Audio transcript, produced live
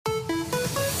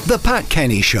The Pat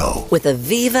Kenny Show with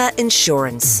Aviva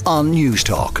Insurance on News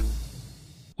Talk.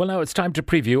 Well, now it's time to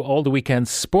preview all the weekend's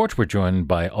sport. We're joined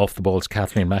by Off the Ball's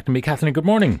Kathleen McNamee. Kathleen, good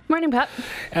morning. Morning, Pat.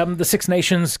 The Six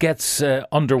Nations gets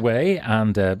underway,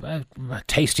 and a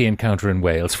tasty encounter in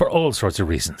Wales for all sorts of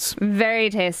reasons.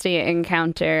 Very tasty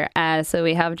encounter. So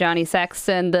we have Johnny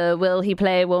Sexton. The will he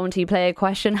play, won't he play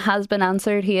question has been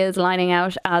answered. He is lining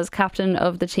out as captain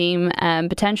of the team.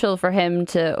 Potential for him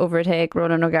to overtake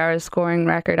Ronan O'Gara's scoring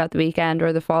record at the weekend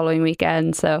or the following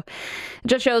weekend. So it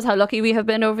just shows how lucky we have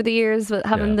been over the years with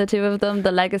having the two of them,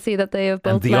 the legacy that they have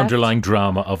both and the left. Underlying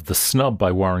drama of the snub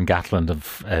by Warren Gatland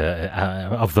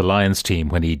of the Lions team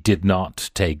when he did not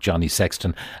take Johnny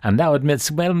Sexton and now admits,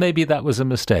 well, maybe that was a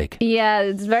mistake. Yeah,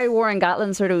 it's very Warren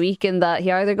Gatland sort of week in that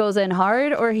he either goes in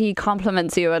hard or he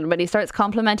compliments you, and when he starts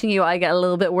complimenting you, I get a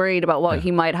little bit worried about what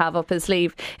he might have up his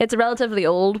sleeve. It's a relatively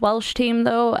old Welsh team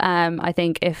though. I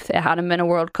think if it hadn't been a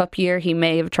World Cup year, he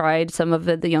may have tried some of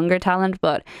the younger talent,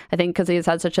 but I think because he's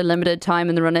had such a limited time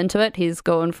in the run into it, he's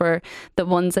going for the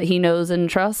ones that he knows and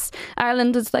trusts.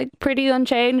 Ireland is like pretty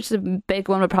unchanged. The big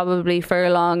one would probably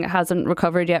Furlong, hasn't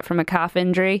recovered yet from a calf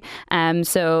injury,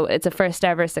 so it's a first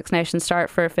ever Six Nations start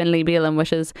for Finlay Bealham,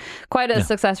 which is quite a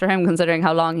success for him considering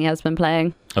how long he has been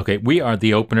playing. Okay, we are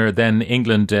the opener, then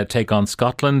England take on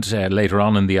Scotland later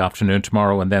on in the afternoon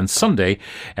tomorrow, and then Sunday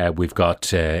we've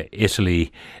got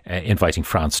Italy inviting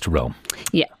France to Rome.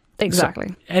 Yeah. Exactly.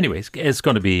 So, anyways, it's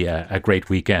going to be a great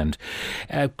weekend.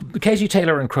 Katie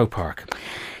Taylor and Croke Park.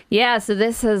 Yeah, so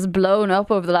this has blown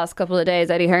up over the last couple of days.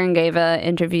 Eddie Hearn gave an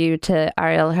interview to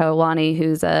Ariel Helwani,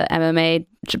 who's a MMA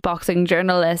boxing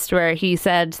journalist, where he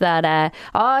said that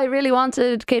I really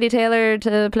wanted Katie Taylor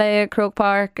to play at Croke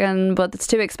Park, but it's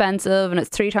too expensive and it's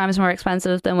 3 times more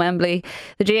expensive than Wembley.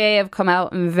 The GAA have come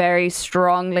out and very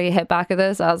strongly hit back at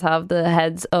this, as have the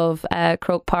heads of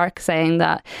Croke Park, saying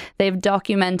that they've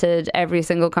documented every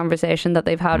single conversation that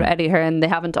they've had with Eddie Hearn. They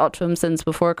haven't talked to him since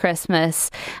before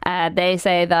Christmas. They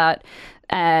say that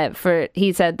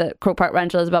he said that Croke Park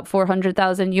rental is about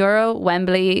 €400,000.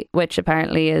 Wembley, which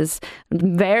apparently is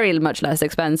very much less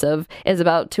expensive, is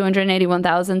about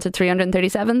 281,000 to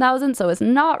 337,000. So it's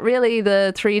not really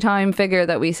the 3-time figure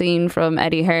that we've seen from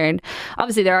Eddie Hearn.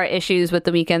 Obviously, there are issues with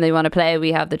the weekend they want to play.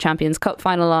 We have the Champions Cup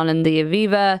final on in the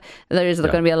Aviva. There's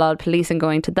going to be a lot of policing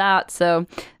going to that. So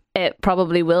it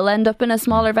probably will end up in a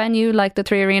smaller venue like the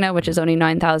Three Arena, which is only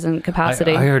 9,000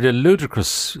 capacity. I heard a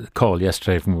ludicrous call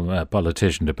yesterday from a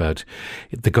politician about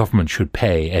the government should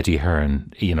pay Eddie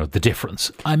Hearn, the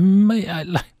difference.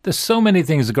 There's so many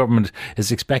things the government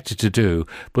is expected to do,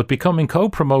 but becoming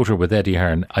co-promoter with Eddie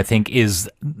Hearn, I think, is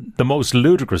the most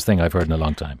ludicrous thing I've heard in a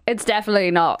long time. It's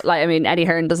definitely not. Eddie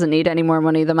Hearn doesn't need any more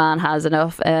money. The man has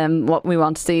enough. What we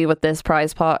want to see with this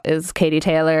prize pot is Katie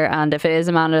Taylor, and if it is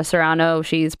Amanda Serrano,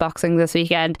 she's boxing this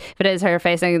weekend. If it is her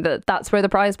facing, that's where the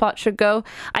prize pot should go.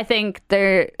 I think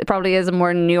there probably is a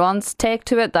more nuanced take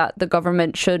to it, that the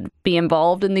government should be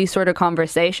involved in these sort of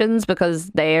conversations, because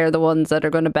they are the ones that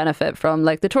are going to benefit from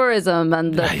the tourism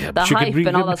and the hype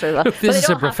and all that sort of stuff. Look, this is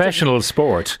a professional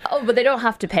sport. Oh, but they don't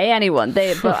have to pay anyone.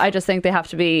 But I just think they have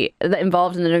to be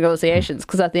involved in the negotiations,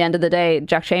 because at the end of the day,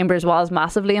 Jack Chambers was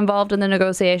massively involved in the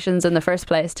negotiations in the first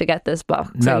place to get this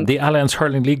box. Now, the Alliance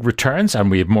Hurling League returns, and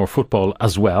we have more football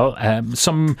as well.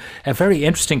 Some very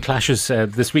interesting clashes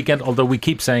this weekend, although we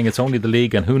keep saying it's only the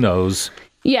league, and who knows.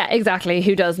 Yeah, exactly.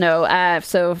 Who does know?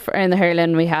 In the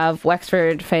hurling, we have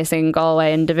Wexford facing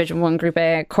Galway in Division 1 Group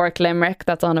A, Cork Limerick,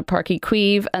 that's on at Páirc Uí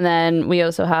Chaoimh. And then we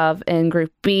also have in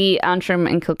Group B, Antrim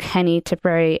and Kilkenny,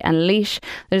 Tipperary and Laois.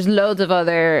 There's loads of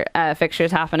other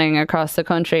fixtures happening across the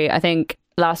country. I think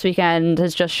last weekend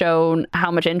has just shown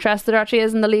how much interest there actually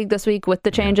is in the league this week with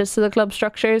the changes to the club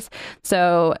structures.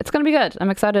 So it's going to be good. I'm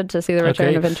excited to see the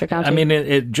return of Intercounty. I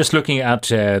mean, just looking at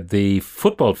the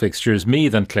football fixtures,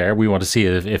 Meath and Clare, we want to see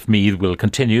if Meath will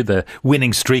continue the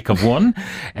winning streak of one.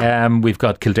 We've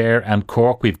got Kildare and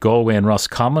Cork. We've Galway and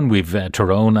Roscommon. We've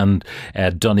Tyrone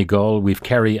and Donegal. We've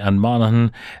Kerry and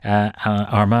Monaghan,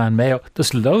 Armagh and Mayo.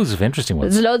 There's loads of interesting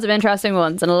ones. There's loads of interesting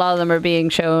ones, and a lot of them are being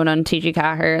shown on TG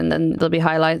Cahir, and then there'll be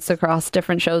highlights across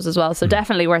different shows as well, so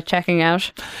definitely worth checking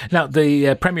out. Now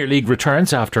the Premier League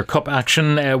returns after cup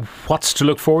action. What's to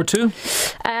look forward to?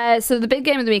 So the big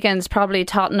game of the weekend is probably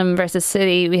Tottenham versus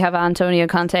City. We have Antonio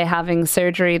Conte having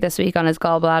surgery this week on his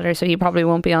gallbladder, so he probably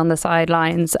won't be on the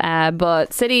sidelines,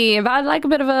 but City have had a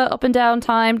bit of a up and down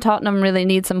time. Tottenham really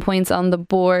need some points on the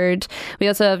board. We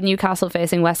also have Newcastle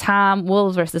facing West Ham,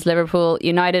 Wolves versus Liverpool,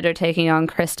 United are taking on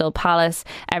Crystal Palace,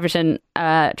 Everton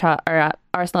are at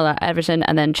Arsenal at Everton,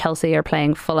 and then Chelsea are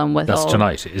playing Fulham with That's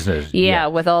tonight, isn't it? Yeah,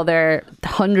 with all their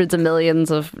hundreds of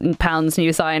millions of pounds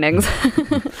new signings.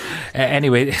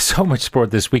 Anyway, so much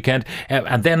sport this weekend.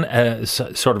 And then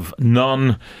sort of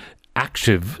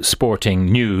non-active sporting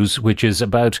news, which is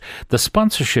about the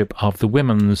sponsorship of the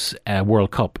Women's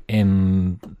World Cup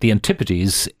in the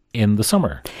Antipodes in the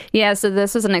summer. Yeah, so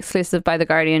this was an exclusive by The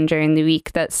Guardian during the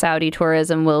week that Saudi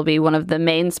Tourism will be one of the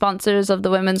main sponsors of the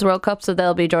Women's World Cup. So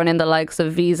they'll be joining the likes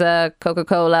of Visa,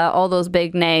 Coca-Cola, all those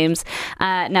big names.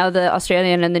 Now the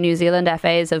Australian and the New Zealand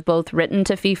FAs have both written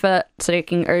to FIFA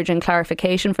seeking urgent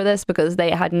clarification for this because they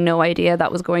had no idea that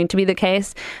was going to be the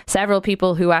case. Several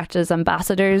people who act as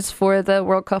ambassadors for the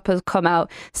World Cup has come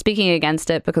out speaking against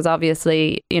it because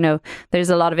obviously, you know, there's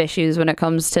a lot of issues when it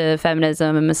comes to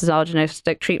feminism and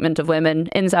misogynistic treatment of women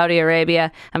in Saudi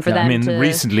Arabia, and for them to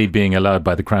recently being allowed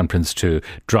by the Crown Prince to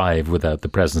drive without the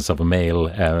presence of a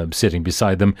male sitting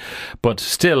beside them, but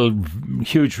still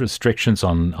huge restrictions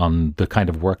on the kind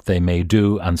of work they may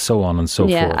do and so on and so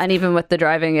forth. Yeah, and even with the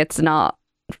driving, it's not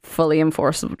fully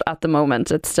enforced at the moment.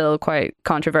 It's still quite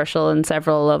controversial, and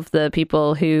several of the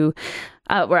people who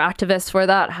were activists for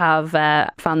that have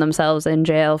found themselves in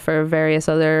jail for various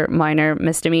other minor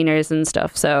misdemeanors and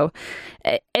stuff. So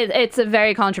it's a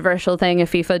very controversial thing.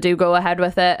 If FIFA do go ahead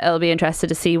with it, I'll be interested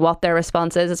to see what their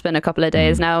response is. It's been a couple of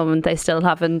days now and they still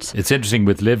haven't. It's interesting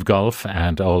with Live Golf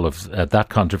and all of that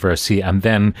controversy. And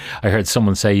then I heard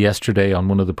someone say yesterday on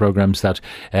one of the programmes that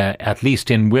at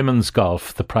least in women's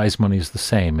golf, the prize money is the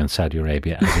same in Saudi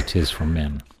Arabia as it is for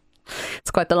men.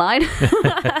 It's quite the line.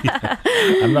 Yeah.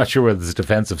 I'm not sure whether it's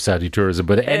defence of Saudi tourism,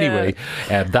 but anyway,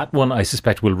 that one I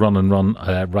suspect will run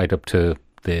right up to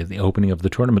the opening of the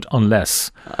tournament,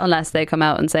 unless they come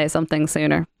out and say something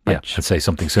sooner. Which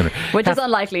is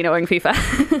unlikely, knowing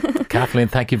FIFA. Kathleen,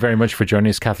 thank you very much for joining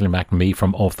us. Kathleen McNamee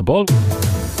from Off the Ball.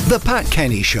 The Pat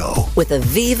Kenny Show with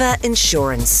Aviva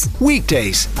Insurance.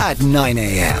 Weekdays at 9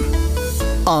 a.m.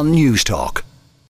 on News Talk.